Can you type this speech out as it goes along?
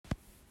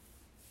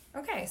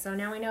Okay, so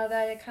now we know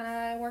that it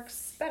kind of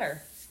works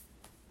better.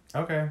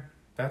 Okay,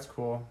 that's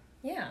cool.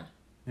 Yeah.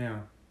 Yeah.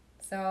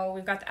 So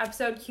we've got the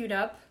episode queued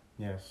up.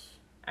 Yes.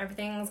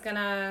 Everything's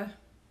gonna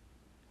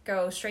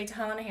go straight to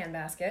hell in a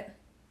handbasket.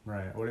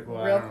 Right.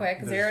 Real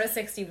quick. 0 to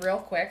 60 real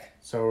quick.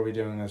 So are we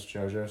doing this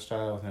JoJo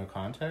style with no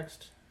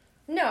context?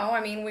 No,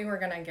 I mean, we were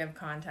gonna give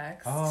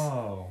context.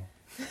 Oh.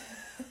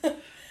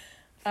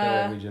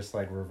 So we just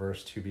like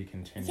reverse to be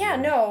continued. Yeah,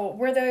 no,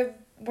 we're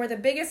the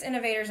biggest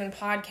innovators in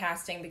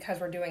podcasting because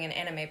we're doing an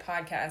anime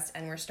podcast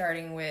and we're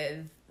starting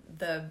with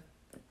the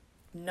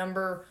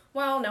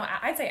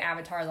I'd say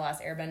Avatar: The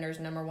Last Airbender is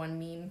 #1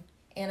 meme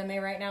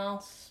anime right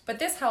now, but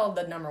this held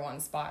the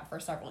 #1 spot for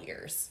several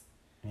years.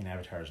 I mean,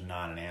 Avatar is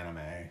not an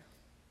anime,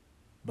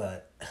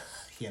 but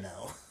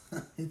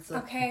it's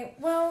Okay,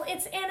 well,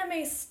 it's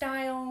anime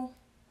style.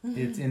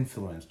 It's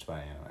influenced by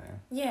anime.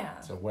 Yeah.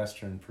 It's a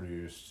Western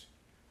produced,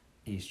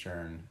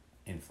 Eastern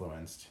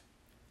influenced.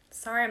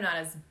 Sorry, I'm not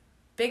as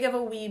big of a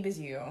weeb as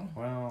you.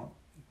 Well,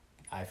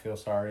 I feel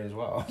sorry as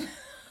well.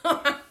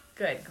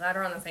 Good. Glad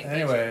we're on the same page.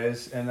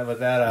 Anyways, and with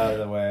that out of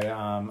the way,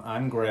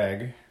 I'm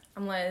Greg.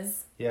 I'm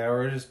Liz. Yeah,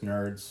 we're just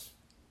nerds.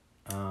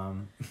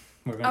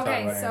 We're gonna talk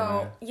about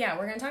anime.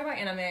 We're gonna talk about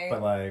anime.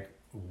 But like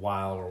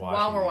while we're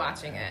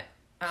watching it.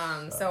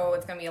 So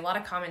it's gonna be a lot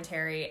of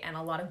commentary and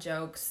a lot of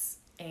jokes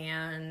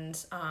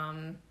and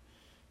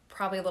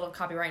probably a little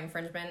copyright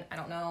infringement. I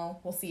don't know.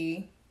 We'll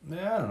see.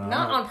 Yeah, I don't know.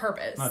 Not on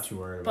purpose. Not too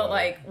worried about it. But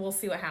like we'll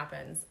see what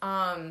happens.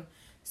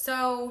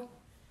 So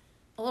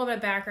a little bit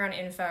of background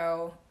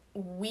info.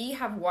 We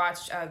have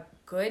watched a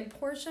good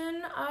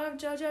portion of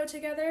JoJo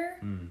together.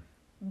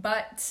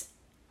 But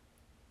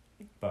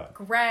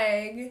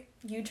Greg,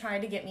 you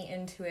tried to get me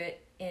into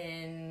it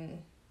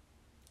in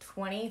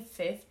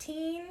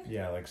 2015?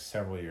 Yeah, like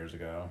several years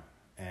ago.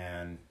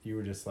 And you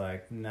were just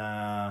like,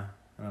 nah.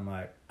 And I'm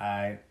like,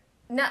 I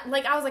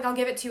was like, I'll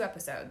give it 2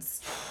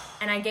 episodes.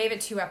 And I gave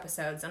it 2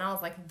 episodes. And I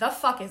was like, the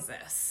fuck is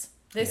this?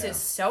 This is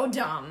so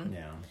dumb.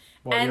 Yeah.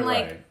 Well, and you're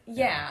like, right.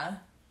 Yeah,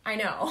 I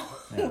know.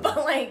 Yeah. But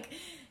like,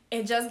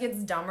 it just gets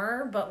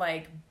dumber, but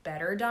like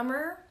better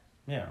dumber.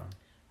 Yeah.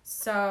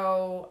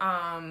 So,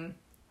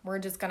 we're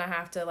just gonna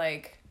have to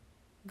like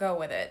go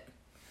with it.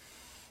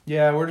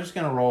 Yeah, we're just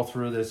gonna roll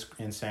through this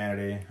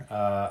insanity.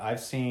 I've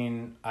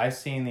seen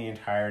the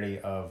entirety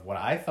of what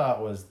I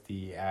thought was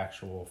the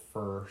actual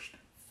first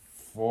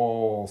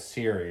full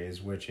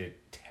series, which it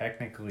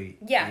technically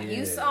is.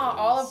 You saw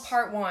all of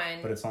part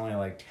 1. But it's only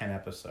like 10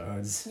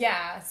 episodes.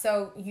 Yeah,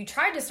 so you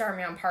tried to start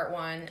me on part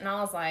 1, and I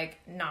was like,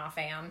 nah,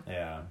 fam.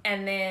 Yeah.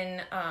 And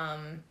then,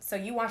 so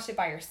you watched it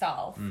by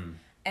yourself.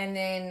 And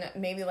then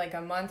maybe like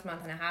a month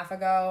and a half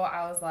ago,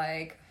 I was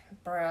like,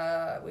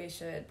 bruh, we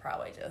should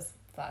probably just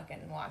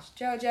fucking watch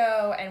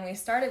JoJo. And we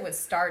started with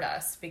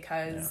Stardust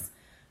because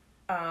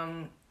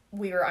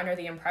we were under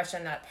the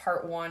impression that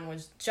part 1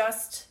 was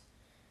just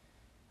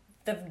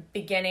the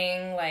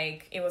beginning.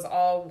 Like, it was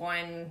all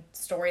one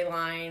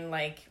storyline,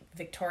 like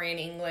Victorian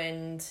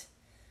England,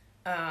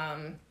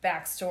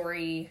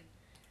 backstory.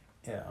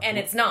 Yeah. And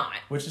it's not.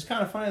 Which is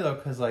kind of funny, though,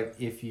 because, like,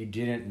 if you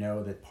didn't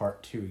know that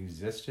part 2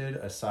 existed,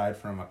 aside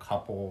from a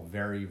couple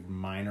very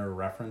minor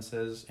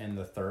references in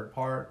the third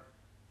part,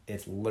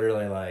 it's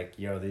literally like,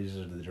 these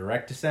are the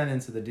direct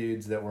descendants of the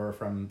dudes that were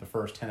from the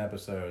first 10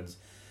 episodes.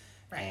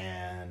 Right.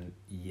 And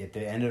at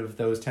the end of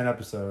those 10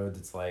 episodes,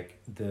 it's like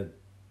the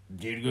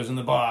dude goes in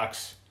the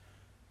box,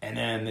 and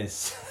then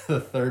the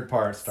third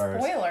part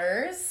starts.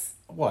 Spoilers.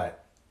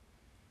 What?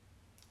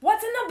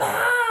 What's in the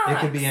box? It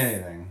could be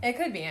anything. It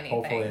could be anything.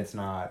 Hopefully it's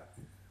not.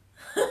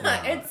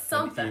 It's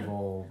something. An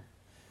evil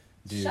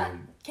dude.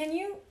 Can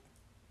you?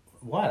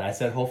 What? I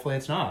said hopefully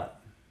it's not.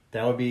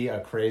 That would be a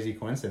crazy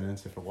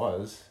coincidence if it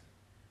was.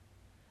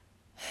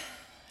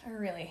 I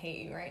really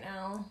hate you right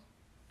now.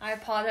 I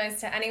apologize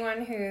to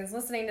anyone who's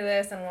listening to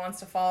this and wants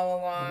to follow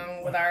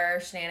along with our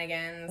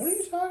shenanigans. What are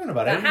you talking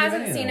about? That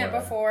hasn't seen it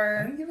before.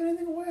 I didn't give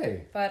anything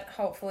away. But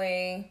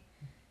hopefully,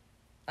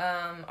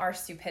 our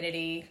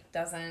stupidity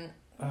doesn't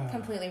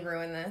completely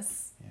ruin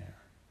this.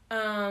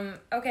 Yeah.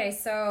 Okay,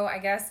 so I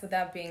guess with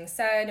that being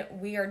said,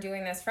 we are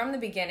doing this from the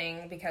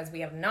beginning because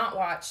we have not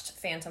watched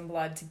Phantom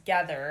Blood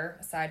together,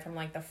 aside from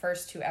like the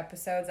first 2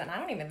 episodes, and I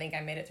don't even think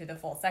I made it through the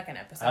full second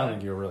episode. I don't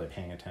think you were really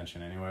paying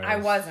attention anyway. I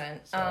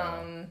wasn't.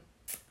 So.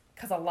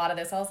 Because a lot of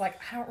this, I was like,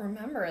 I don't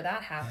remember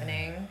that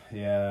happening.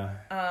 Yeah.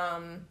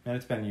 And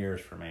it's been years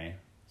for me,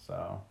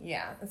 so.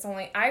 Yeah,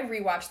 I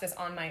rewatched this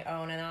on my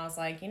own, and I was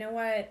like, you know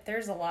what?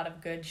 There's a lot of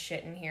good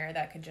shit in here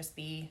that could just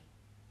be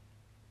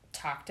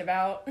talked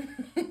about.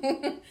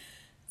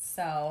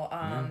 So,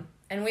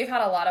 and we've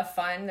had a lot of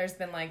fun. There's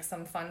been like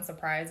some fun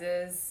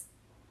surprises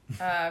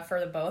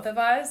for the both of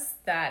us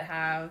that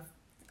have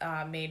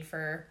made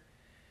for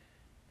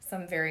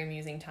some very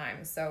amusing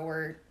times. So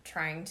we're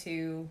trying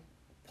to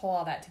pull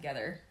all that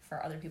together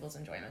for other people's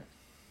enjoyment.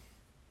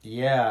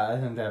 Yeah, I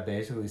think that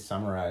basically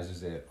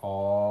summarizes it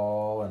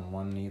all in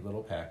one neat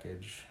little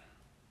package.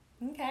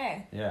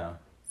 Okay. Yeah.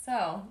 So.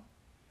 All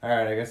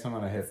right, I guess I'm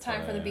going to hit It's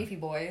time for the beefy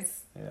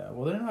boys. Yeah,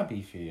 well, they're not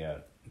beefy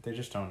yet. They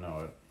just don't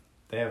know it.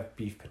 They have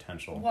beef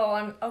potential. Well,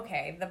 I'm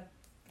okay.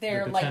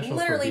 They're The like potential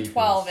for literally beef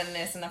 12 is- in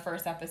this in the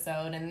first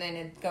episode, and then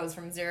it goes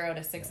from 0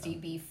 to 60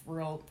 beef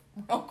real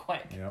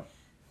quick. Yep.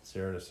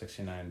 0 to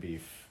 69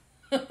 beef.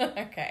 Okay.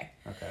 Okay,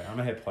 I'm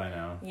gonna hit play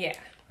now. Yeah.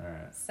 All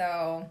right.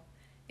 So,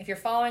 if you're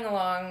following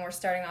along, we're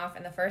starting off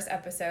in the first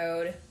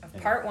episode of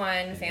Part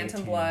 1,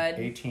 Phantom Blood.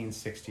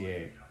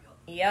 1868.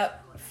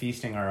 Yep.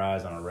 Feasting our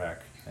eyes on a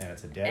wreck, and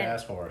it's a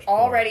dead-ass horse.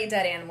 Already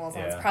dead animals,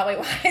 and Yeah. that's probably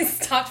why I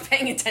stopped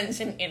paying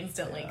attention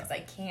instantly, Yeah. because I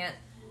can't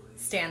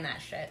stand that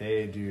shit.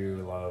 They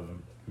do love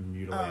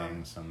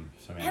mutilating some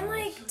And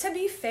animals. like, to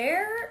be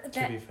fair,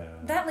 be fair.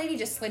 that lady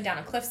just slid down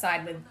a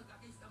cliffside with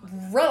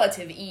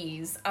relative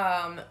ease.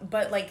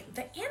 But like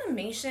the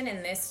animation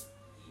in this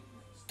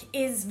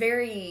is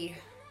very,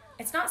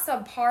 it's not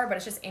subpar, but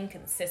it's just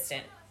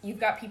inconsistent. You've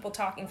got people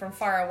talking from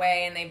far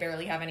away and they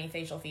barely have any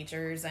facial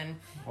features, and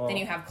then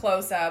you have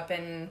close up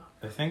and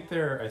I think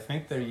they're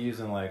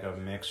using like a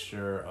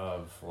mixture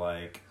of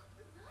like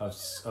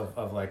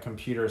of like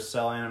computer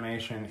cell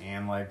animation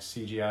and like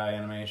CGI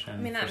animation. I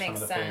mean that for some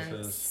makes of the sense.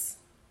 faces.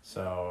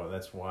 So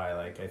that's why,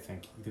 like, I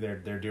think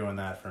they're doing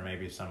that for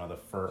maybe some of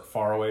the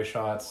far away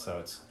shots.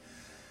 So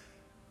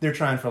they're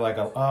trying for like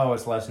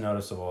it's less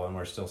noticeable, and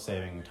we're still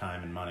saving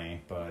time and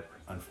money. But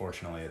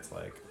unfortunately, it's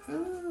like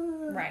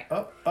Right.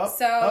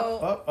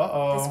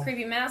 So this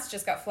creepy mask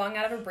just got flung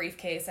out of a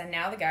briefcase, and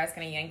now the guy's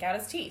gonna yank out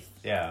his teeth.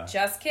 Yeah.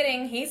 Just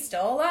kidding, he's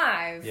still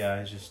alive.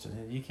 Yeah, it's just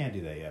you can't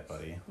do that yet,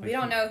 buddy. We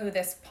don't know who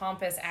this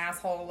pompous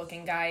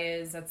asshole-looking guy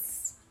is.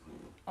 That's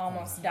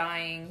almost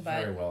dying,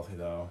 but Very wealthy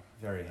though,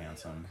 very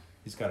handsome.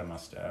 He's got a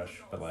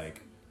mustache, but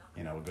like,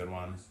 a good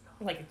one.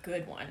 like a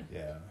good one,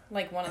 Yeah.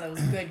 like one of those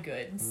good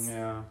goods.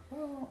 Yeah.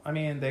 Well, I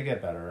mean, they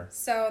get better.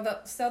 So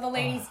the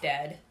lady's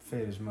dead,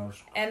 Fate is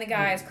most. and the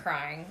guy's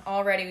crying.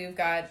 Already, we've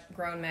got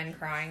grown men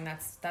crying.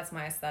 That's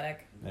my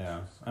aesthetic.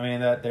 Yeah. I mean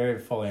that they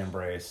fully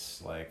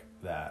embrace like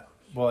that.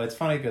 Well, it's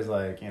funny because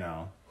like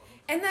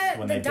And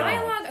When the they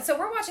dialogue. So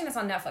we're watching this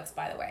on Netflix,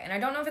 by the way, and I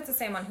don't know if it's the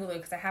same on Hulu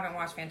because I haven't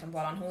watched Phantom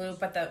Blood on Hulu.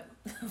 But the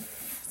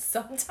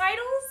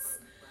subtitles,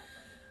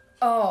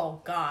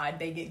 oh god,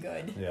 they get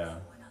good. yeah.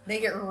 They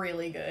get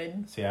really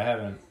good. See, I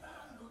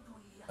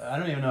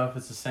don't even know if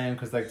it's the same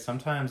because like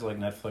sometimes like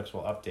Netflix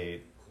will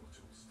update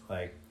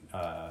like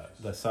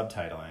the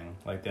subtitling.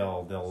 Like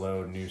they'll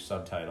load new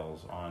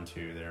subtitles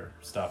onto their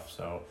stuff.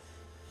 So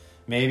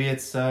maybe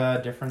it's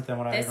different than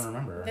what I even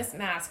remember. This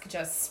mask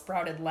just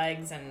sprouted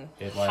legs and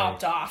It,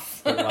 hopped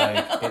off.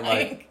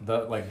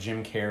 Like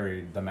Jim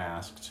Carrey, The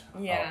Masked.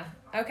 Yeah.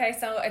 Okay,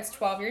 so it's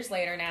 12 years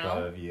later now,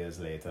 12 years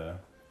later.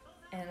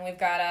 and we've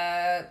got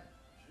a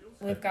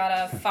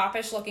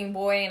foppish looking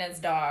boy and his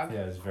dog.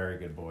 Yeah, it's a very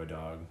good boy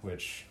dog,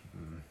 which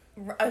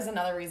Is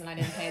another reason I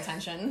didn't pay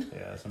attention.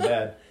 yeah, some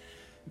bad.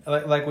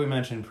 Like we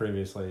mentioned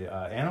previously,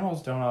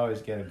 animals don't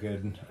always get a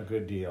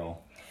good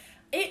deal.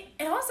 It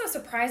also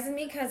surprises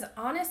me because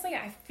honestly,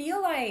 I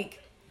feel like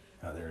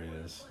Oh, there he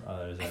is. Oh,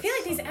 there's I that feel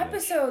like these son of a bitch.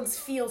 episodes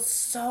feel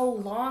so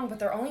long, but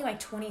they're only like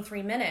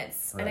 23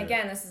 minutes. Right. And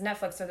again, this is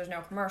Netflix, so there's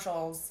no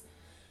commercials.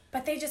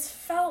 But they just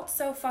felt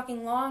so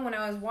fucking long when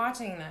I was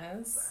watching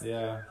this.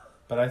 Yeah,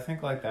 but I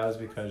think like that was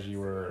because you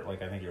were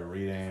like I think you were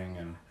reading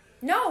and.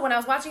 No, when I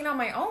was watching it on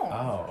my own.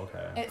 Oh,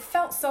 okay. It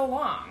felt so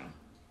long.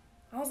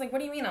 I was like, what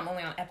do you mean I'm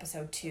only on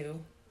episode 2?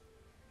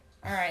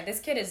 Alright, this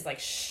kid is like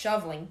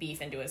shoveling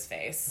beef into his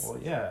face. Well,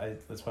 yeah,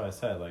 that's what I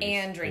said. Like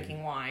And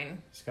drinking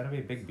wine. It's got to be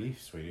a big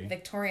beef, sweetie.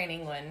 Victorian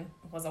England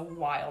was a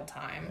wild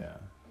time. Yeah.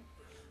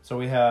 So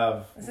we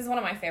have. This is one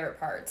of my favorite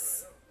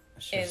parts.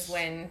 Is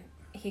when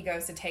he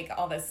goes to take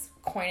all this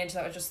coinage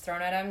that was just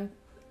thrown at him,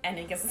 and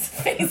he gets his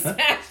face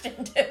smashed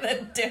into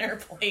the dinner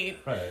plate.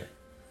 Right.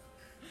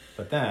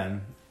 But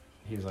then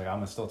he was like, "I'm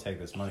gonna still take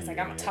this money." He's like,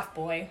 you I'm a idiot." tough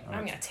boy.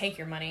 I'm gonna take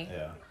your money.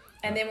 Yeah.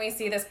 And then we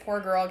see this poor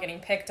girl getting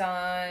picked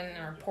on,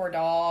 or poor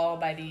doll,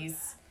 by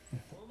these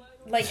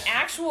like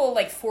actual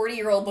like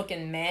 40-year-old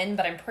looking men,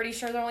 but I'm pretty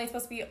sure they're only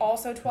supposed to be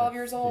also 12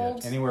 years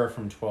old. Yeah, anywhere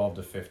from 12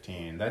 to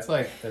 15. That's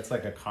like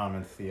a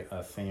common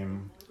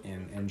theme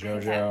in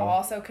JoJo. That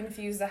also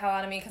confused the hell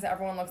out of me because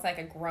everyone looks like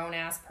a grown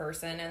ass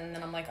person, and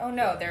then I'm like, oh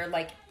no, they're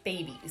like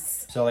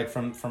babies. So like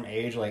from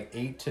age like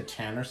 8 to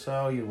 10 or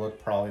so, you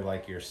look probably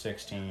like you're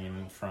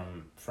 16.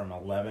 From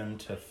 11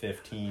 to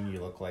 15, you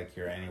look like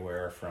you're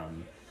anywhere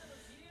from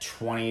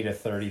 20 to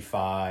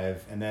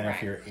 35, and then if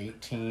Right. you're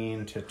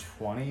 18 to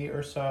 20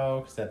 or so,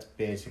 because that's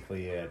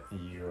basically it,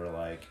 you're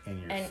like in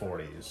your And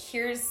 40s.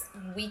 Here's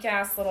weak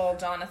ass little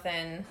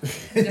Jonathan who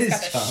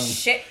just got the tongue.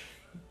 shit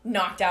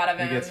knocked out of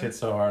He him. gets hit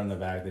so hard in the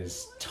back that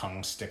his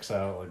tongue sticks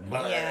out like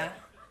blah. Yeah.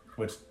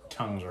 Which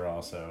tongues are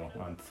also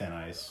on thin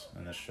ice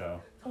in this show.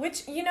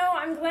 Which,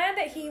 I'm glad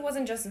that he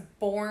wasn't just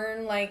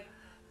born like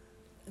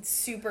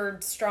super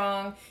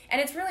strong. And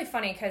it's really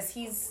funny because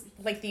he's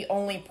like the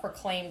only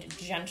proclaimed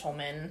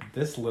gentleman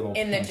This little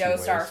in the pinky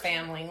Joestar waist.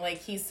 family. Like,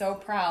 he's so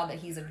proud that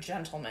he's a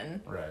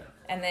gentleman. Right.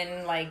 And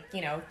then,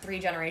 3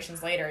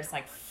 generations later, it's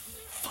like,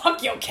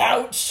 fuck your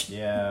couch!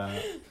 Yeah.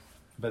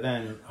 But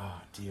then,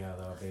 oh, Dio,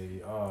 though,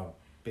 baby. Oh,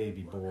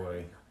 baby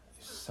boy.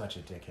 He's such a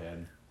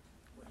dickhead.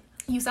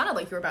 You sounded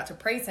like you were about to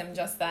praise him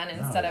just then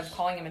instead of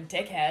calling him a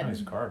dickhead.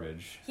 He's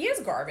garbage. He is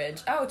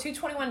garbage. Oh,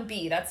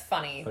 221B. That's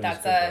funny. But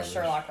That's a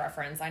Sherlock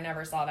reference. I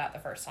never saw that the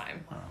first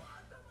time. Oh.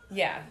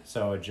 Yeah.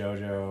 So a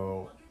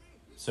JoJo...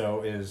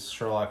 So is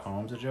Sherlock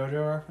Holmes a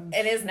JoJo reference?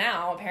 It is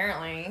now,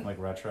 apparently. Like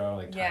retro,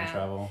 like time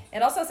travel?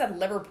 It also said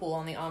Liverpool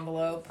on the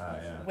envelope,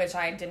 Yeah. which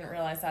I didn't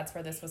realize that's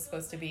where this was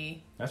supposed to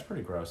be. That's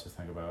pretty gross to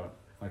think about.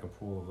 Like a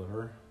pool of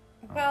liver.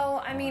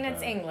 Well, I mean,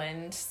 it's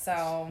England,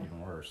 so... It's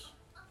even worse.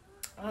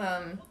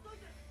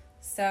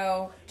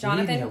 So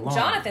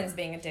Jonathan's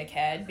being a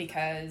dickhead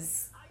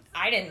because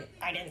I didn't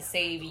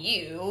save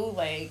you.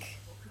 Like,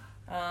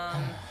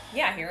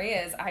 yeah, here he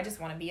is. I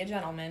just want to be a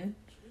gentleman.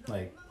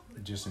 Like,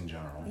 just in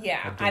general.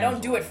 Yeah, I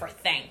don't do it for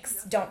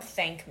thanks. Don't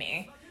thank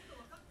me.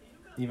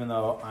 Even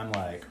though I'm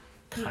like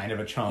kind of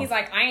a chump. He's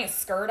like, I ain't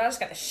scared. I just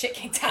got the shit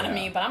kicked out of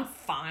me, but I'm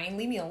fine.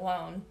 Leave me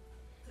alone.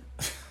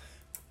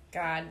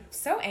 God,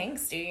 so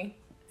angsty.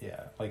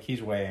 Yeah, like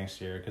he's way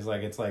angstier because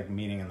like it's like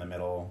meeting in the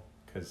middle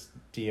because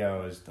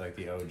Dio is like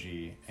the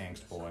OG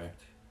angst boy.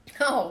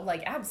 Oh,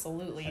 like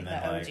absolutely and the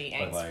then, OG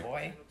angst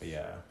boy. But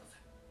yeah.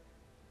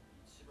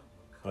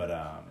 But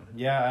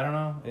yeah, I don't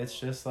know. It's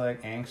just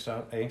like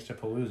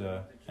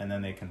angstapalooza, and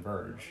then they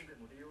converge.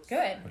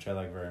 Good. Which I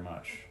like very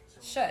much.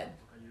 Should.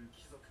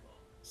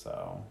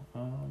 So,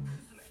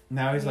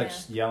 now he's like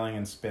yelling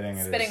and spitting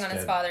on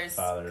his father's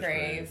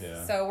grave.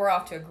 Yeah. So we're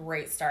off to a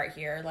great start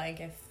here.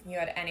 Like, if you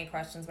had any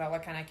questions about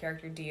what kind of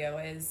character Dio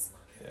is.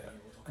 Yeah.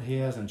 He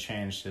hasn't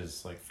changed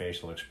his like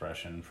facial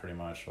expression pretty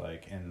much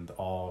like in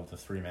all of the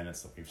 3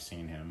 minutes that we've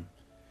seen him.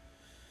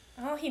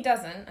 Oh, he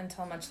doesn't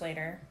until much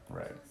later.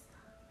 Right.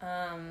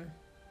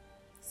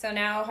 So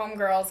now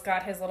Homegirl's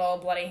got his little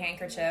bloody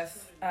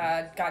handkerchief,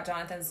 got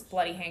Jonathan's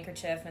bloody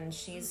handkerchief, and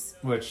she's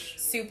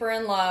super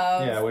in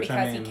love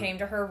because he came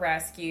to her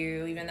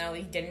rescue, even though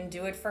he didn't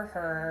do it for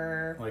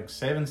her. Like,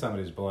 saving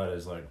somebody's blood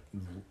is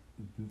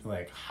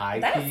like high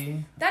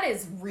key. That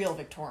is real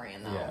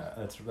Victorian, though.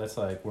 Yeah, that's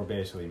like we're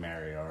basically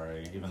married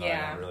already. Even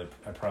though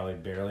I probably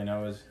barely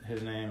know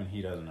his name, and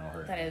he doesn't know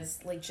her. That is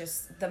like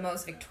just the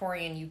most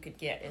Victorian you could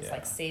get is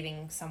like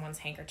saving someone's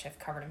handkerchief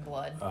covered in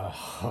blood.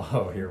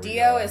 Oh, here we go.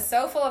 Dio is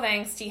so full of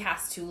angst he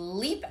has to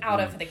leap out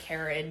of the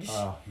carriage.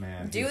 Oh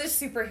man, do the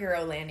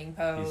superhero landing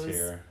pose. He's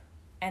here.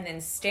 And then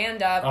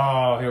stand up.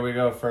 Oh, here we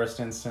go. First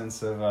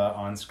instance of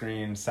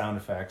on-screen sound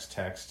effects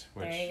text.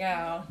 There you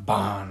go.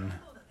 Bon.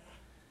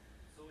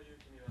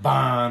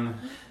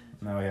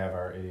 Now we have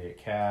our idiot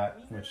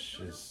cat, which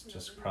is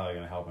just probably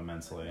going to help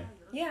immensely.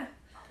 Yeah.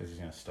 Because he's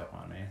going to step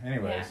on me.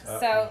 Anyways,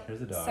 here's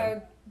the dog.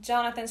 So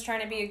Jonathan's trying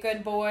to be a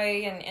good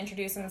boy and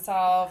introduce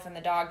himself, and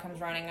the dog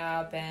comes running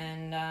up,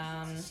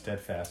 and...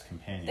 steadfast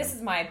companion. This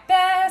is my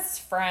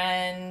best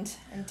friend.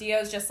 And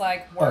Dio's just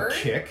like, word? A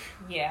kick?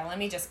 Yeah, let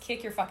me just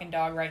kick your fucking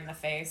dog right in the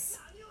face.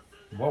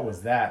 What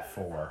was that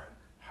for?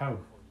 How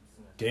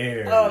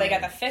dare Oh, they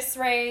got the fists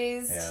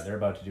raised. Yeah, they're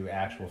about to do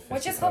actual fists.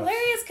 Which is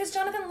hilarious, because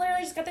Jonathan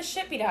literally just got the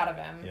shit beat out of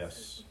him.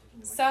 Yes.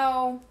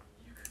 So...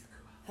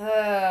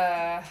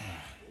 Cat.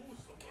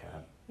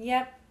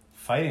 Yep.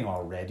 Fighting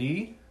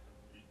already?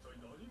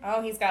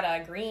 Oh, he's got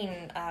a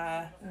green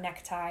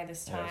necktie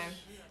this time. Yes.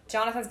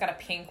 Jonathan's got a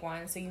pink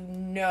one, so you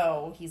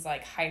know he's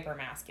like hyper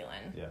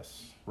masculine.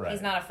 Yes, right.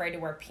 He's not afraid to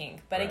wear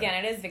pink. But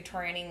again, it is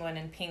Victorian England,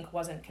 and pink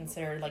wasn't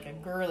considered like a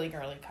girly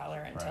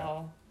color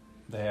until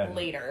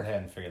later. They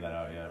hadn't figured that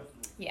out yet.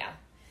 Yeah.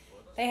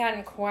 They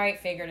hadn't quite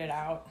figured it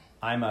out.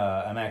 I'm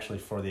actually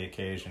for the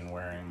occasion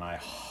wearing my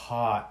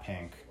hot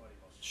pink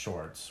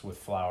shorts with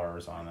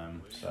flowers on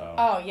them. So.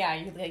 Oh yeah,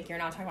 you're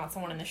not talking about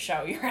someone in the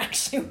show. You're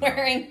actually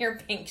wearing your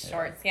pink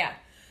shorts. Yeah,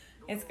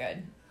 it's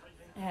good.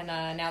 And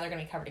now they're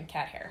gonna be covered in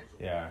cat hair.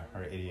 Yeah,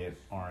 our idiot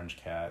orange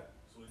cat.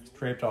 It's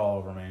draped all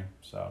over me.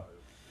 So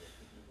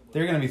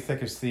they're gonna be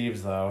thick as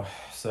thieves, though.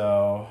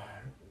 So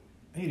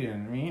he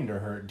didn't mean to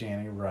hurt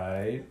Danny,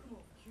 right?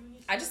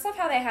 I just love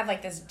how they have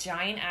like this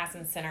giant ass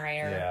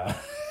incinerator. Yeah.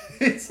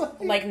 It's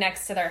like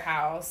next to their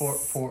house.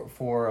 For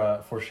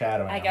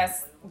foreshadowing. I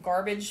guess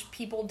garbage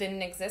people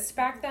didn't exist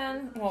back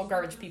then. Well,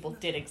 garbage people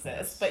did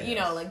exist, but you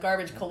know, like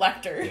garbage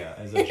collectors. Yeah,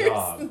 as a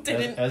job.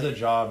 As a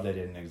job, they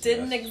didn't exist.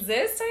 Didn't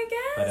exist, I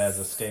guess. But as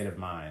a state of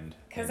mind.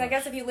 Because I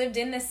guess if you lived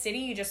in the city,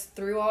 you just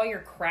threw all your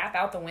crap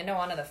out the window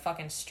onto the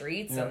fucking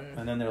streets. Yep.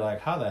 And then they're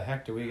like, how the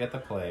heck do we get the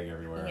plague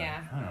everywhere?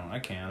 Yeah. I don't know. I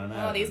can't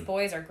imagine. Oh, these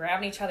boys are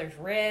grabbing each other's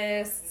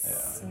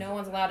wrists. Yeah. No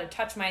one's allowed to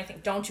touch my thing.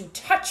 Don't you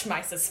touch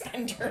my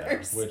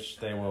suspenders. Yeah, which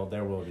there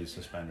will be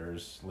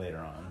suspenders later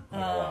on.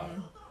 Like a lot.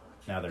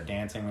 Now they're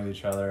dancing with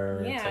each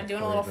other. Yeah, like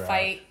doing a little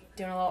fight,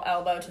 doing a little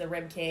elbow to the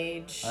rib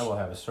cage. I will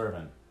have a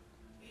servant.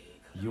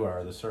 You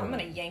are the servant. I'm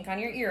going to yank on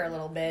your ear a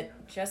little bit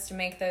just to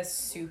make this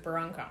super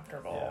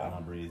uncomfortable. Yeah, I'm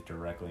going to breathe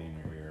directly in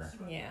your ear.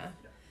 Yeah.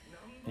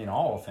 In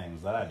all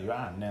things that I do,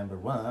 I'm number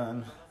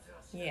one.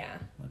 Yeah.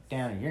 Look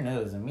down at your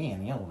nose and me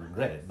and you'll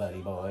regret it,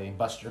 buddy boy.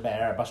 Buster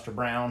Bear, Buster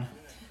Brown.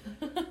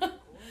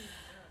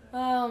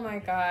 Oh my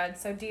god.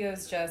 So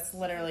Dio's just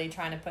literally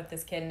trying to put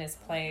this kid in his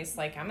place.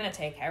 Like, I'm going to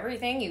take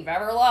everything you've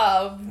ever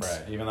loved.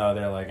 Right. Even though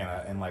they're like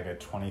in like a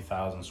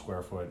 20,000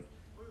 square foot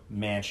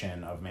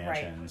mansion of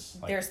mansions.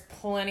 Right. Like, There's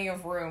plenty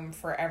of room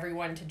for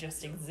everyone to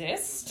just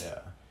exist. yeah.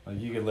 Like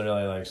you could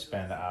literally like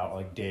spend out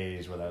like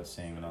days without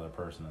seeing another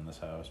person in this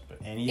house.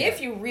 And yet,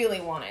 if you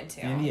really wanted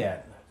to. and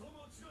yet.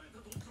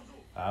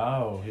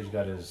 Oh, he's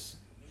got his.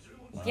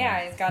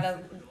 Yeah, he's got a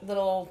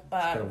little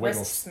got a wiggle,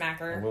 wrist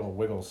smacker. A little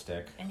wiggle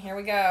stick. And here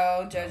we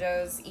go.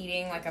 JoJo's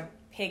eating like a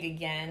pig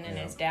again, and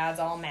Yeah. his dad's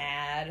all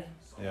mad.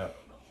 Yeah.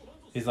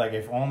 He's like,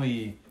 if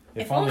only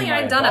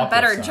I'd done a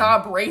better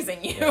job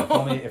raising you.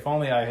 Yeah, if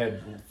only I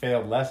had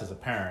failed less as a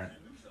parent.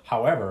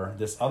 However,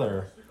 this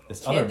other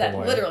Kid that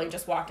boy literally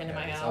just walked into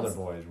my this house. other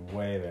boy is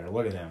way better.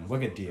 Look at him.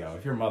 Look at Dio.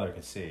 If your mother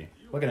could see,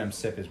 look at him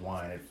sip his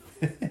wine.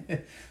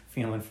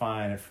 Feeling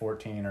fine at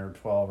 14 or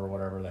 12 or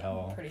whatever the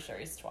hell. I'm pretty sure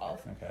he's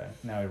 12. Okay.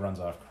 Now he runs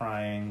off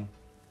crying.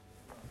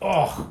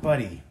 Oh,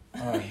 buddy.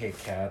 Oh, I hate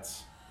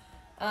cats.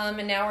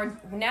 And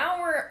now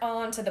we're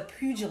on to the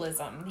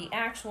pugilism, the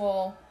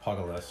actual.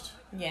 Pugilist.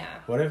 Yeah.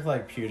 What if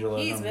like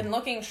pugilism? He's been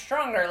looking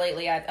stronger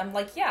lately. I'm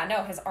like, yeah,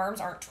 no, his arms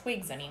aren't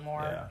twigs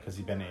anymore. Yeah, because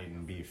he's been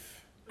eating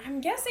beef. I'm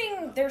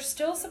guessing they're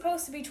still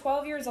supposed to be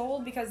 12 years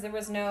old because there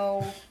was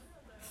no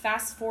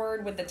fast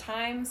forward with the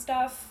time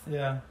stuff.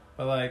 Yeah,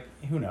 but like,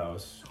 who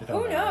knows? It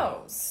don't Who matter.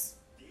 knows?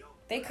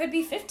 They could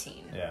be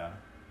 15. Yeah.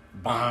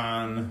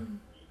 Bon.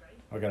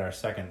 Look at our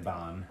second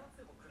Bon.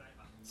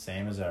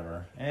 Same as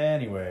ever.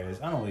 Anyways,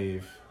 I'm gonna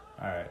leave.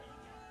 Alright.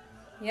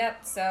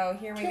 Yep, so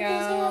here we Kick go.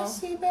 his ass,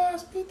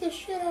 Seabass. Beat the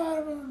shit out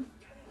of him.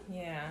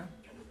 Yeah.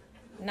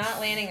 Not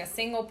landing a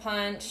single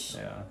punch.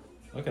 Yeah.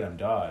 Look at him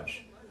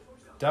dodge.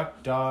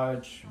 Duck,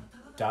 dodge,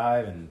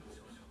 dive, and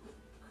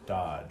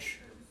dodge.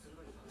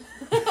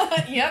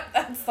 Yep,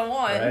 that's the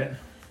one. Right?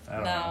 I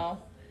don't know. No.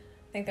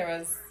 I think there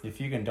was... If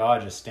you can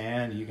dodge a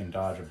stand, you can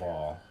dodge a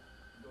ball.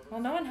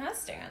 Well, no one has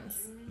stands.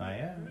 Not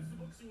yet.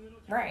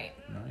 Right.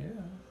 Not yet.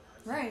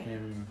 Right. I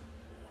mean,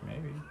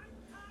 maybe.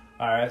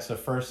 Alright, so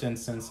first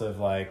instance of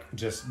like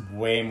just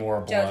way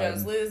more blood.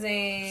 JoJo's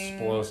losing.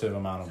 Explosive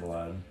amount of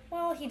blood.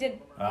 Well, he did.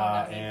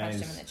 Well, no, he and punched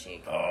him he's- in the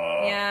cheek.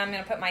 Oh. Yeah, I'm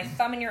gonna put my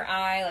thumb in your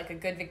eye like a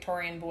good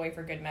Victorian boy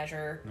for good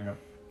measure, Yep.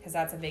 because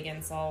that's a big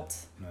insult.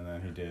 And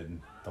then he did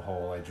the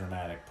whole like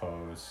dramatic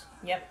pose.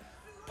 Yep.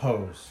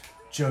 Pose.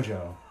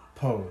 JoJo.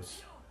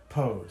 Pose.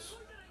 Pose.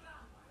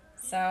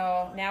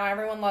 So now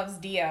everyone loves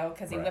Dio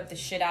because he Right. whipped the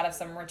shit out of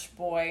some rich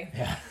boy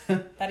Yeah.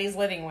 that he's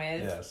living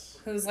with, Yes.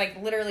 who's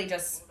like literally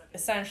just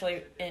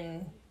essentially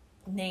in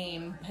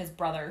name his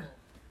brother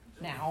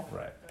now.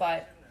 Right.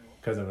 But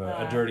Because of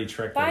a dirty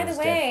trick by that the his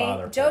way, dead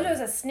father played. JoJo's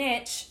a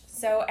snitch,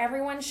 so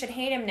everyone should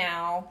hate him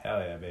now. Hell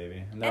yeah,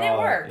 baby. And it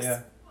works.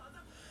 Yeah.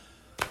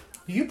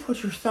 You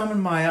put your thumb in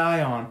my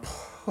eye on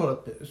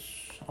purpose.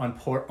 On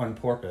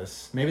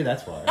porpoise. Maybe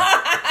that's why.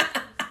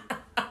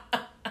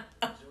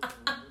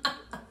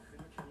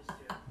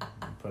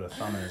 Put a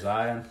thumb in his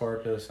eye on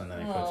purpose, and then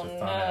he puts a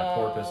thumb in a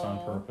porpoise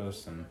on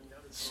purpose, and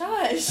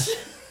Shush.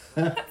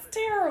 That's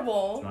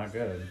terrible. it's not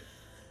good.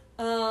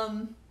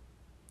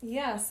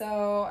 Yeah,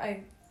 so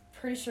I'm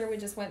pretty sure we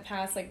just went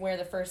past like where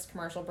the first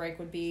commercial break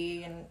would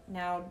be, and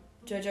now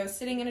JoJo's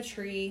sitting in a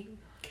tree.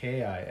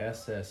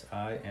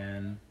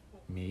 KISSIN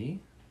me?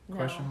 No.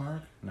 Question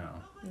mark? No.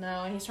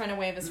 No, he's trying to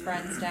wave his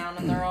friends down,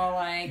 and they're all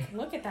like,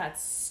 "Look at that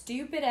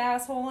stupid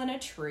asshole in a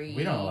tree."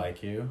 We don't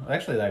like you.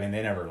 Actually, I mean,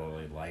 they never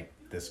really liked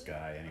this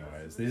guy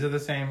anyways. These are the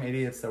same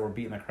idiots that were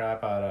beating the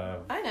crap out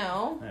of... I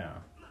know. Yeah.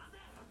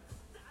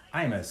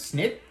 I'm a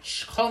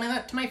snitch. Call me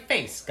that to my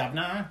face,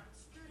 governor.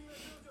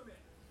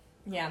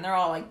 Yeah, and they're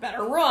all like,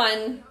 "Better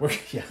run!"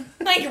 Yeah.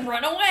 Like,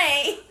 run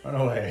away. Run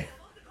away.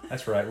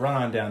 That's right. Run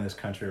on down this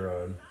country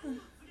road.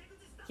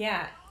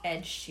 Yeah,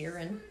 Ed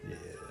Sheeran. Yeah.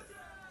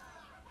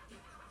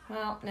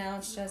 Well, now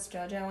it's just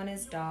JoJo and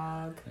his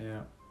dog.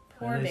 Yeah.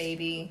 Poor At least-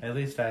 baby. At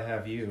least I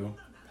have you.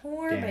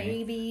 Poor Danny.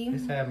 baby. At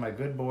least I have my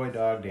good boy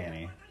dog,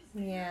 Danny.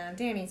 Yeah,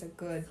 Danny's a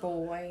good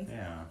boy.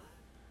 Yeah.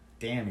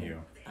 Damn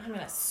you. I'm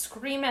gonna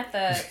scream at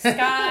the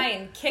sky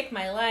and kick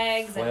my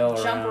legs Flail and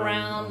jump around.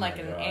 around Oh like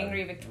my an God.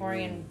 angry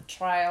Victorian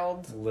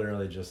child.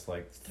 Literally just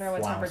like Throw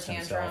a temper flounced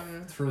himself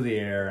tantrum. through the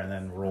air and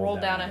then roll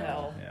down a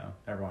hill. Yeah.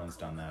 Everyone's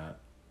done that.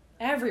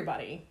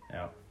 Everybody.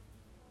 Yeah.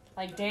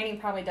 Like, Danny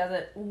probably does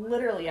it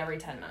literally every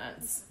 10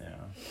 minutes. Yeah.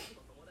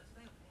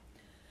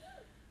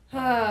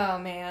 Oh,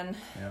 man.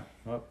 Yeah.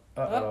 Uh-oh.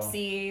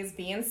 Whoopsies.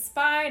 Being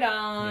spied You got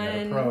on.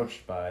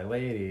 approached by a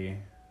lady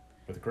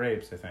with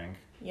grapes, I think.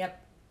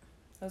 Yep.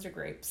 Those are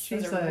grapes.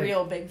 She's Those are like-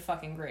 real big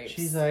fucking grapes.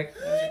 She's like,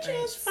 Those are I grapes.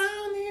 just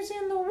found these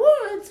in the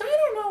woods.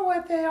 I don't know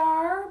what they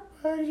are,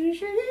 but you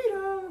should eat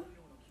them.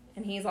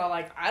 And he's all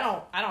like, I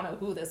don't know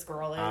who this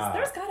girl is. Ah.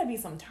 There's got to be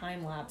some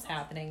time lapse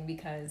happening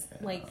because,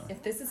 like,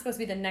 if this is supposed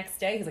to be the next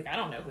day, he's like, I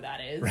don't know who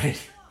that is.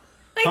 Right.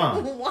 Like,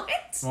 Huh. what?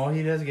 Well,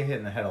 he does get hit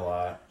in the head a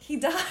lot, He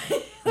died.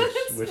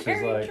 which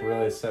is like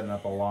really setting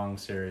up a long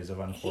series of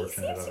He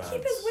unfortunate seems to events.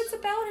 keep his wits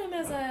about him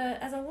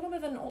as a little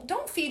bit of an old.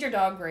 Don't feed your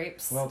dog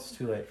grapes. Well, it's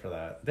too late for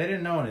that. They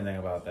didn't know anything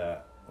about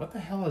that. What the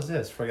hell is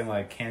this? Friggin'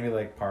 like Candy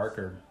Lake Park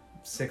or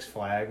Six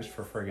Flags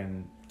for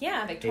friggin'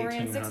 yeah,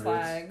 Victorian Six 1800s.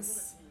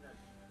 Flags.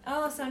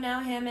 Oh, so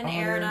now him and Oh,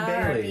 they're Aaron in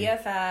are Bailey.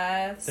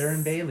 BFFs. They're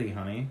in Bailey,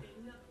 honey.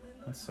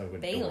 That's so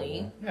good.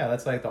 Bailey. Yeah,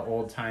 that's like the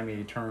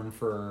old-timey term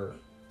for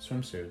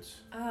swimsuits.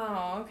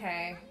 Oh,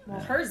 okay. Well,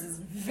 Yeah. hers is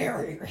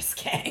very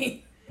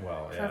risque.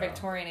 Well, For yeah.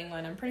 Victorian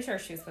England. I'm pretty sure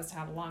she was supposed to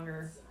have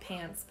longer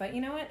pants, but you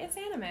know what? It's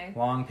anime.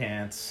 Long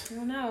pants. I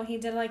don't know. He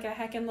did like a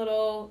heckin'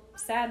 little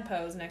sad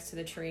pose next to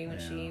the tree when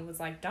Yeah. she was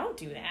like, "Don't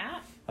do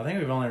that." I think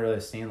we've only really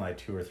seen like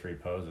 2 or 3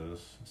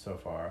 poses so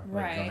far.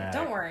 Like, Right. dramatic.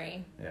 Don't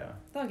worry. Yeah,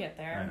 They'll get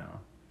there. I know.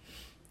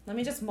 Let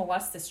me just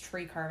molest this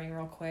tree carving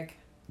real quick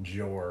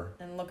Jor.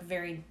 and look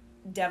very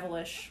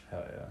devilish.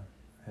 Hell yeah.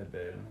 Hey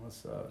babe,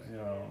 what's up?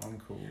 Yo, I'm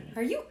cool.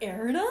 Are you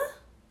Erina?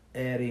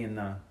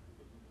 Erina.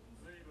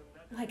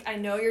 Like, I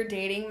know you're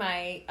dating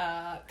my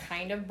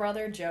kind of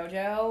brother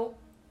Jojo,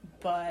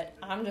 but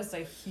I'm just a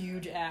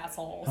huge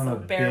asshole, so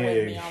bear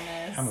with me on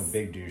this. I'm a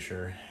big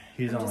doucher.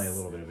 He's I'm only just-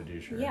 a little bit of a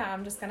doucher. Yeah,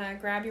 I'm just gonna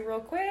grab you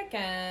real quick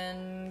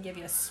and give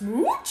you a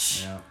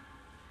smooch. Yeah.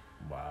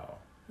 Wow.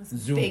 That's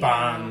a big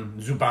Zuban.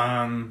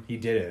 Zuban. He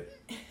did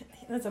it.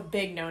 That's a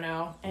big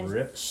no-no, and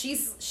Rip.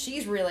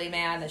 she's really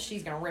mad that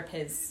she's gonna rip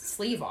his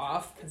sleeve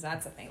off because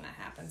that's a thing that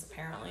happens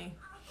apparently.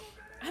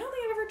 I don't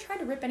think I've ever tried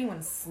to rip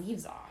anyone's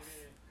sleeves off.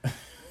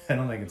 I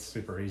don't think it's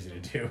super easy to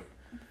do.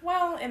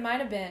 Well, it might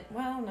have been.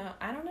 Well, no,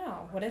 I don't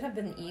know. Would it have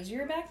been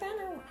easier back then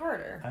or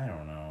harder? I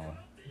don't know.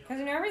 Because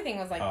you know everything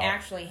was like Oh.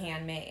 actually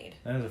handmade.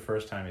 That was the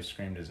first time he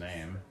screamed his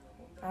name.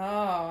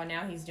 Oh,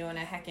 now he's doing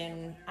a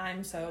heckin'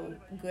 I'm so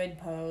good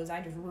pose.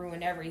 I just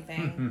ruined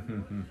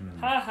everything.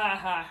 Ha ha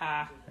ha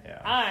ha.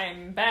 Yeah.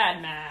 I'm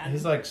bad man.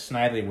 He's like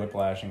snidely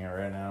whiplashing it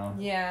right now.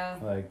 Yeah.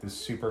 Like this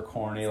super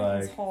corny, His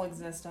like whole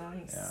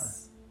existence.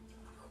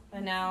 Yeah.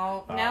 And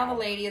now the Wow.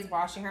 lady is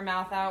washing her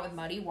mouth out with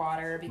muddy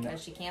water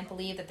because she can't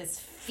believe that this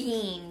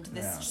fiend,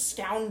 this Yeah.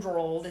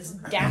 scoundrel, this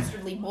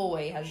dastardly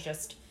boy has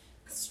just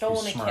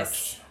stolen He a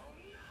kiss.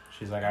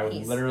 she's like, I would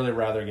He's- literally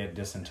rather get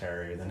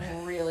dysentery than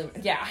Really,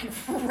 yeah,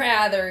 I'd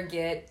rather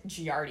get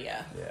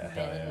Giardia Yeah,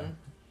 hell than.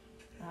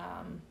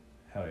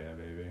 hell yeah,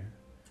 baby.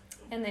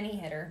 And then he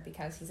hit her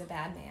because he's a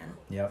bad man.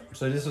 Yep.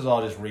 So this is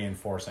all just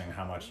reinforcing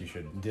how much you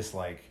should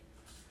dislike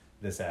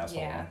this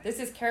asshole. Yeah, this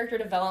is character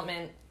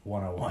development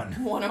 101.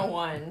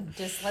 101.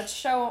 Just let's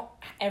show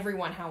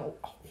everyone how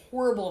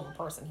horrible of a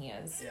person he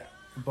is. Yeah.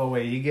 But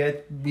wait, he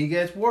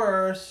gets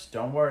worse.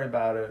 Don't worry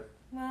about it.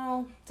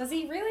 Well, does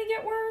he really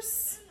get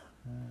worse?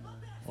 I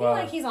feel Well,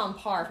 like he's on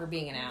par for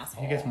being an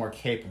asshole. he gets more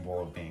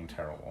capable of being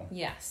terrible.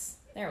 Yes.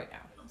 There we go.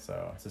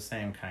 So it's the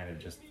same kind of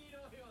just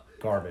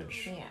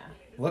garbage. Yeah.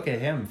 Look at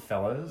him,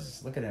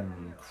 fellas. Look at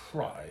him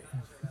cry.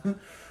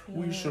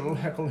 We shall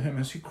heckle him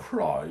as he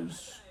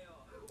cries.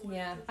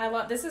 Yeah. I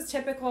love this is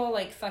typical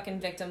like fucking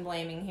victim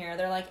blaming here.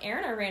 They're like,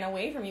 Erina ran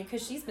away from you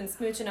because she's been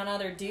smooching on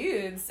other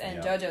dudes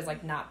and Yeah. JoJo's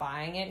like not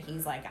buying it.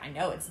 He's like, I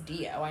know it's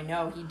Dio. I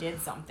know he did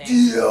something.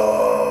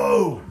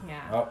 Yo!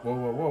 Yeah. Oh, whoa,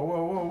 whoa, whoa,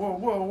 whoa, whoa,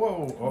 whoa, whoa,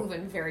 whoa. Oh,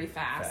 Moving very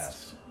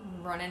fast. fast.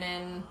 Running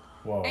in.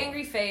 Whoa.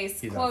 Angry face,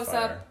 He's on close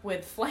fire. up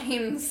with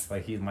flames.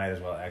 Like he might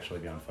as well actually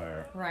be on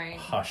fire. Right.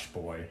 Hush,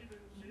 boy.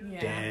 Yeah.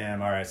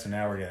 Damn. All right, so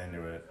now we're getting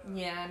into it.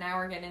 Yeah, now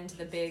we're getting into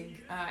the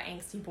big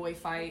angsty boy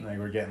fight. Like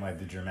we're getting like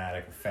the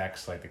dramatic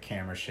effects, like the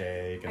camera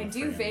shake. And I the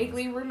do friggin-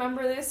 vaguely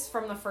remember this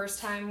from the first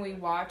time we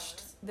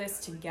watched this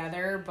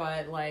together,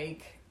 but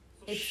like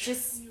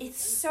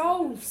it's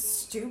so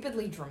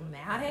stupidly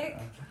dramatic.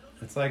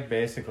 It's like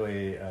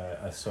basically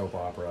a soap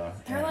opera.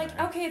 They're like,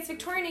 anime. okay, it's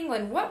Victorian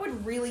England. What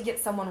would really get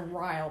someone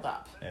riled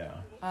up?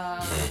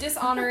 Yeah.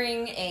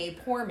 Dishonoring a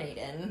poor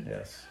maiden.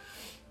 Yes.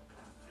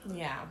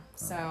 Yeah.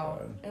 So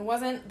God. it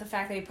wasn't the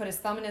fact that he put his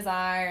thumb in his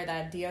eye or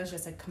that Dio's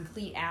just a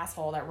complete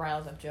asshole that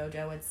riles up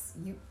JoJo. It's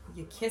you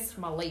kissed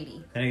my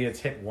lady. And he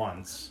gets hit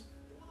once,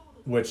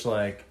 which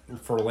like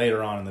for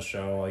later on in the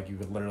show, like you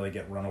could literally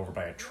get run over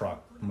by a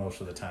truck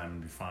most of the time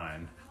and be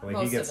fine. Like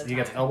Most of the he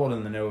gets time. elbowed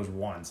in the nose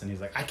once, and he's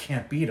like, I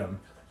can't beat him.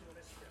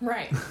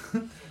 Right.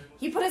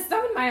 He put his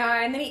thumb in my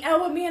eye and then he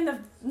elbowed me in the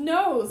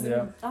nose.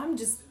 Yeah. And I'm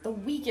just the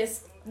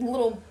weakest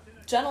little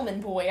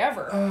gentleman boy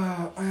ever.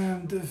 I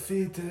am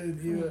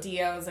defeated.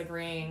 Dio's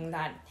agreeing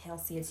that he'll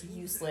see it's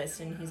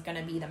useless and he's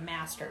gonna be the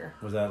master.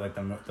 Was that like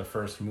the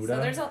first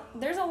Muda? So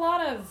there's a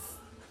lot of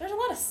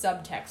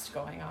subtext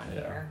going on Yeah.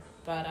 here,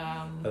 but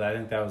But I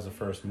think that was the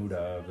first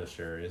Muda of the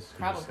series. He just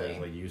Probably. says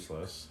like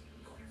useless.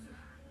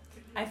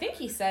 I think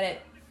he said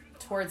it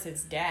towards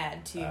his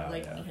dad too. Oh,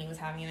 like yeah. when he was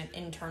having an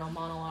internal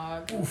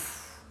monologue.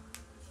 Oof.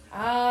 There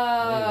you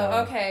Oh, go.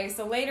 okay.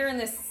 So later in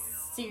this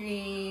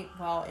series,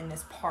 well, in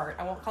this part,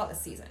 I won't call it a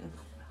season.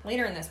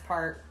 Later in this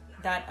part,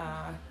 that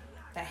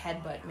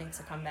headbutt makes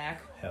a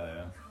comeback. Hell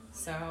yeah.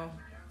 So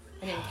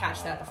I didn't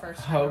catch that the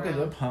first time. How could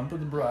the around. pump of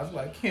the bras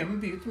like him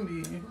beat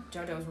me?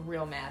 JoJo's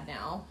real mad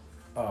now.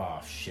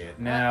 Oh shit!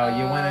 Now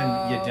you went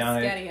and you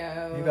down it.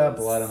 Spaghettios. You got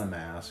blood on the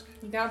mask.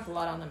 You got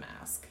blood on the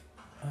mask.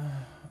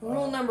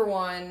 Rule number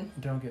 1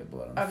 Don't get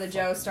blood on of the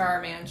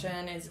Joestar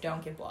Mansion is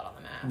don't get blood on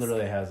the mask.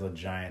 Literally has a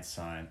giant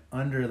sign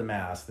under the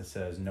mask that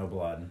says "No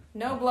blood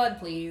No blood,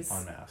 please.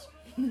 on mask."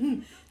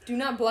 Do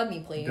not blood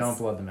me, please. Don't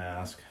blood the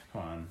mask.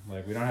 Come on,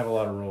 like we don't have a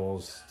lot of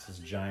rules. It's this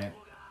giant.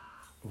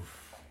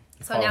 Oof.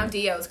 You So call now him-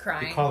 Dio's You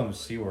crying. call him a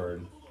c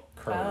word.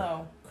 Cur.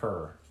 Oh.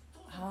 Cur.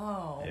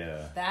 Oh.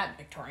 Yeah. That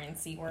Victorian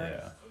C word.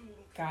 Yeah.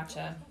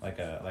 Gotcha. Like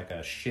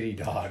a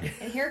shitty dog.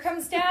 And here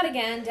comes Dad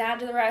again. Dad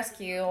to the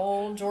rescue.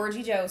 Old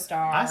Georgie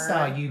Joestar. I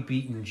saw you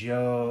beating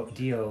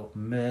Dio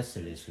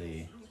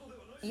mercilessly.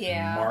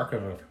 Yeah. Mark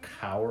of a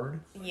coward.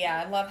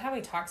 Yeah, I love how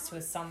he talks to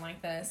his son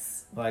like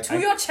this. Like, to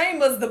your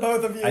chambers, the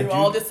both of you.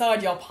 I'll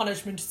decide your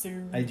punishment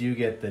soon. I do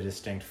get the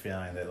distinct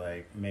feeling that,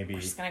 like, maybe...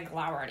 We're just gonna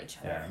glower at each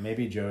other. Yeah,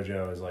 maybe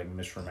JoJo is, like,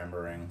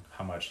 misremembering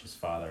how much his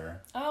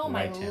father my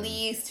liked him.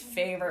 least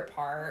favorite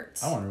part.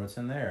 I wonder what's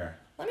in there.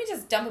 Let me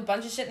just dump a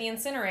bunch of shit in the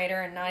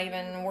incinerator and not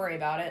even worry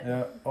about it.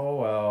 Yeah. Oh,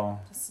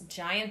 well. Just a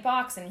giant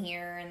box in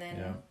here, and then...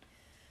 Yeah.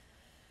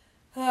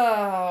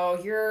 Oh,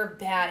 you're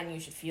bad and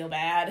you should feel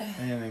bad.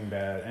 Anything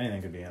bad.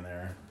 Anything could be in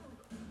there.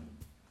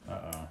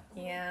 Uh-oh.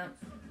 Yeah.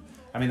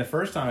 I mean, the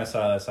first time I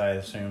saw this, I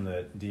assumed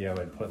that Dio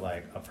had put,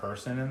 like, a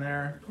person in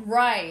there.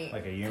 Right.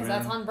 Like a human. Because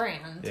that's on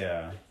brand.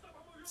 Yeah.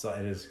 So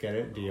it is, get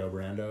it? Dio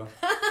Brando.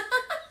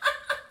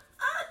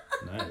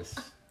 Nice.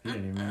 You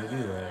didn't even mean to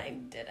do that. I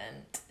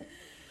didn't.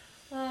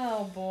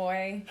 Oh,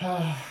 boy.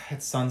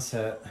 It's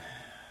sunset.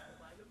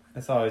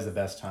 It's always the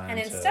best time And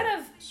to instead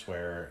of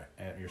swear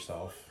at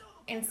yourself.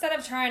 Instead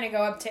of trying to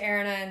go up to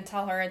Erna and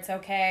tell her it's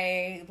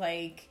okay,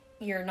 like,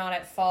 you're not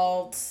at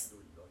fault,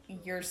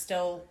 you're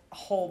still a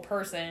whole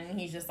person,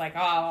 he's just like,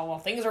 oh, well,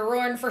 things are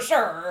ruined for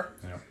sure.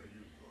 Yeah.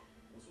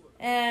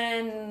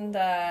 And,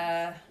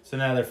 So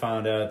now they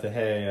found out that,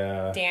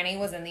 hey, Danny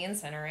was in the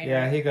incinerator.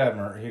 yeah, he got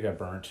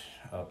burnt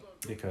up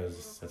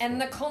because...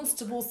 And the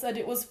constable said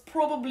it was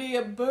probably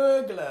a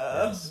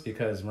burglar. Yes,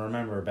 because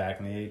remember, back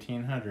in the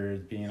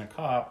 1800s, being a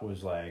cop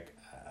was like,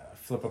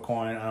 flip a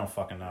coin, I don't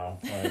fucking know.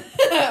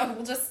 Like,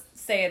 we'll just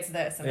say it's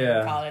this and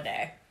then call it a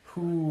day.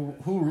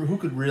 Who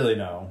could really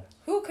know?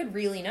 Who could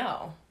really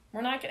know?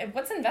 We're not gonna...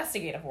 What's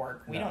investigative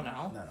work? We don't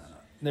know. No.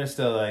 They're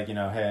still like,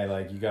 hey,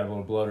 like, you got a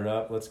little bloated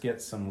up, let's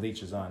get some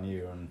leeches on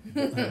you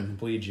and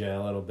bleed you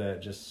a little bit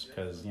just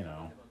because,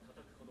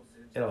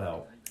 it'll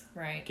help.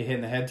 Right. Get hit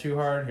in the head too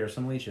hard, here's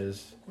some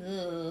leeches.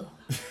 Ugh.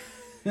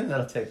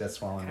 That'll take that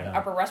swelling down.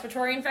 Upper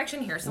respiratory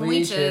infection, here's some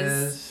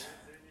leeches.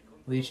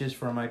 Leeches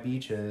for my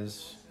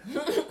beaches.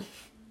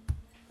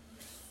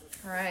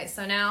 Alright,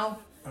 so now...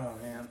 Oh,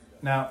 man.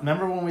 Now,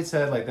 remember when we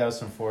said, like, that was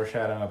some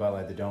foreshadowing about,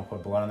 like, the don't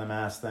put blood on the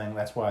mask thing?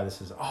 That's why this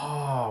is...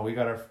 Oh, we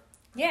got our...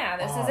 Yeah,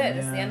 this is it.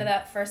 This is the end of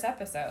that first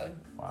episode.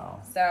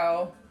 Wow.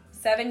 So,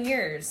 7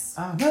 years.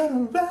 I'm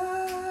gonna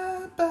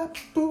ride,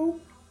 ba-boop.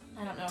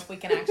 I don't know if we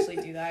can actually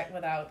do that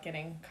without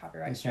getting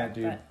copyright strike.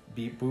 You can't do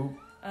beep boop?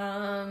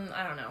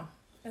 I don't know.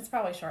 It's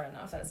probably short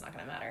enough that it's not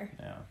going to matter.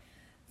 Yeah.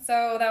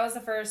 So, that was the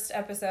first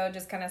episode.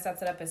 Just kind of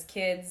sets it up as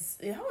kids.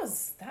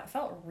 That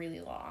felt really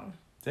long.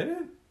 Did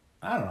it?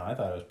 I don't know. I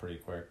thought it was pretty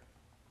quick.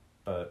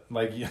 But,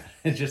 like,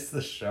 just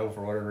the show,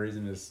 for whatever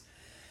reason,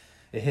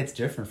 it hits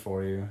different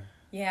for you.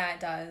 Yeah, it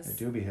does. It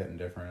do be hitting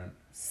different.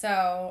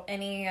 So,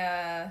 any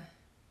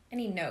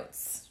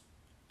notes?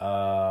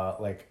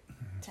 Like...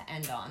 To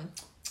end on.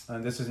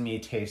 This is me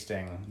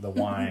tasting the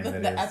wine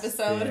that is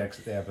episode.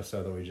 The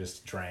episode that we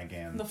just drank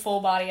in. The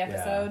full body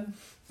episode.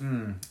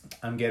 Yeah.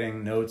 I'm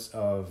getting notes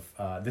of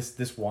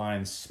this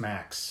wine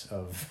smacks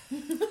of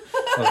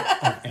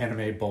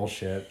anime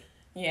bullshit.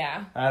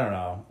 Yeah. I don't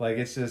know. Like,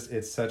 it's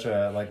such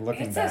a, like,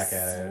 looking back at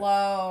it. It's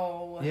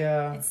slow.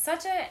 Yeah. It's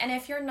such a, and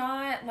if you're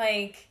not,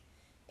 like,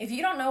 if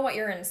you don't know what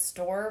you're in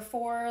store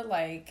for,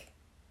 like...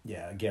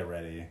 Yeah, get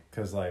ready.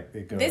 Because, like,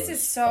 it goes this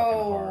is so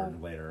fucking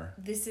hard later.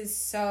 This is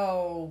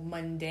so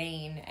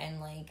mundane and,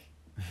 like,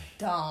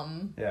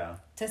 dumb. Yeah.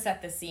 To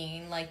set the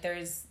scene. Like,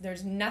 there's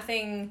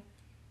nothing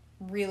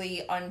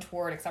really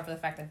untoward except for the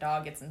fact that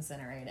dog gets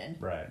incinerated.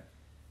 Right.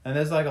 And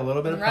there's, like, a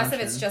little bit of the rest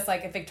punching, of it's just,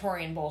 like, a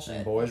Victorian bullshit.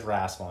 and boys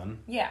wrestling.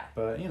 Yeah.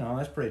 But,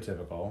 that's pretty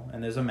typical.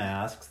 And there's a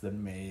mask that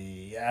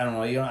I don't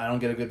know, I don't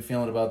get a good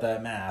feeling about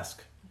that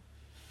mask.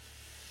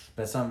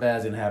 But something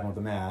bad's gonna happen with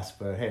the mask,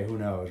 but hey, who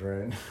knows,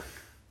 right?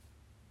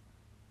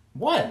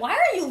 What? Why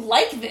are you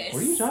like this?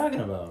 What are you talking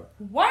about?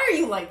 Why are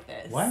you like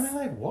this? Why am I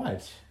like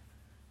what?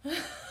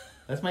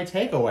 That's my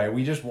takeaway.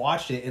 We just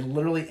watched it. It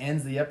literally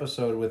ends the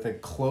episode with a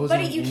closing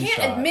But you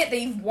can't shot. admit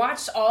that you've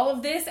watched all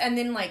of this and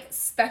then, like,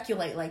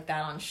 speculate like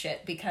that on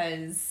shit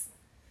because...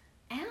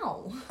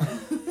 Ow.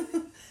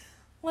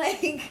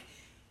 Like,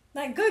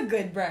 that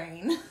good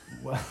brain.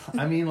 Well,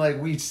 I mean,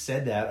 like, we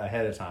said that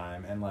ahead of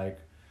time, and, like,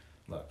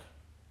 look.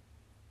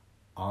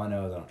 All I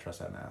know is I don't trust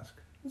that mask.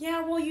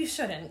 Yeah, well, you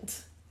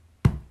shouldn't.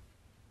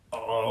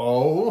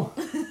 Oh.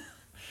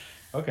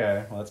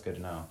 Okay, well, that's good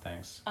to know.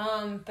 Thanks.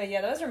 But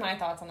yeah, those are my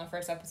thoughts on the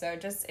first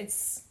episode. Just,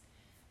 it's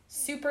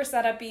super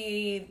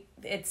setup-y.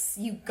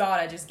 You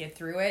gotta just get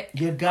through it.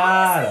 You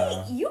gotta.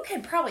 Honestly, you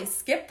could probably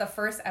skip the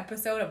first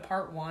episode of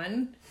part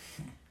 1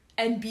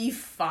 and be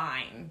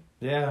fine.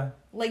 Yeah.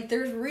 Like,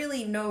 there's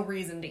really no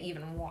reason to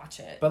even watch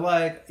it. But,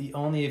 like,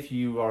 only if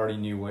you already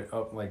knew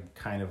what, like,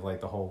 kind of, like,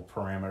 the whole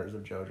parameters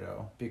of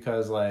JoJo.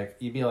 Because, like,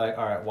 you'd be like,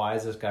 all right, why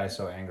is this guy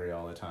so angry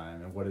all the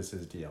time? And what is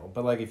his deal?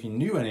 But, like, if you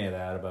knew any of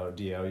that about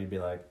Dio, you'd be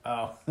like,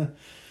 oh,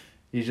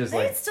 He's just It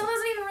like... still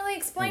doesn't even really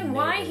explain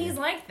why he's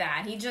like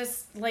that. He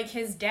just, like,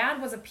 his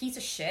dad was a piece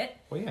of shit.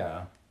 Well,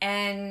 yeah.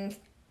 And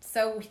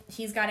so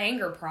he's got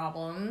anger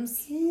problems.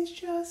 He's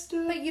just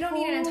a... But you don't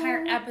need an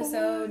entire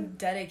episode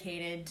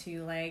dedicated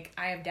to, like,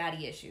 I have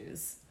daddy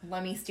issues.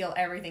 Let me steal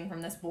everything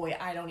from this boy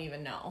I don't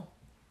even know.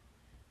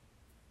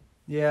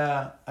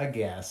 Yeah, I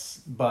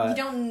guess. But... You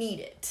don't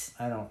need it.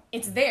 I don't...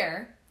 It's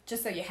there,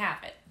 just so you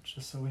have it.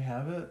 Just so we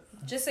have it?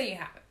 Just so you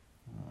have it.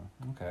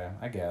 Okay,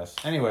 I guess.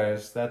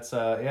 Anyways, that's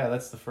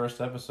that's the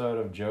first episode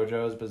of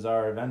JoJo's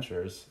Bizarre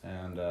Adventures,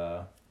 and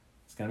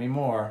it's gonna be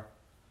more.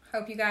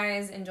 Hope you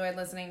guys enjoyed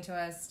listening to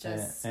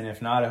us. And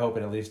if not, I hope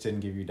it at least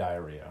didn't give you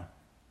diarrhea.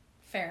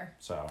 Fair.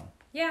 So.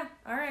 Yeah,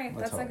 all right.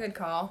 That's a good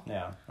call.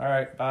 Yeah. All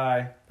right,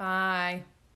 bye. Bye.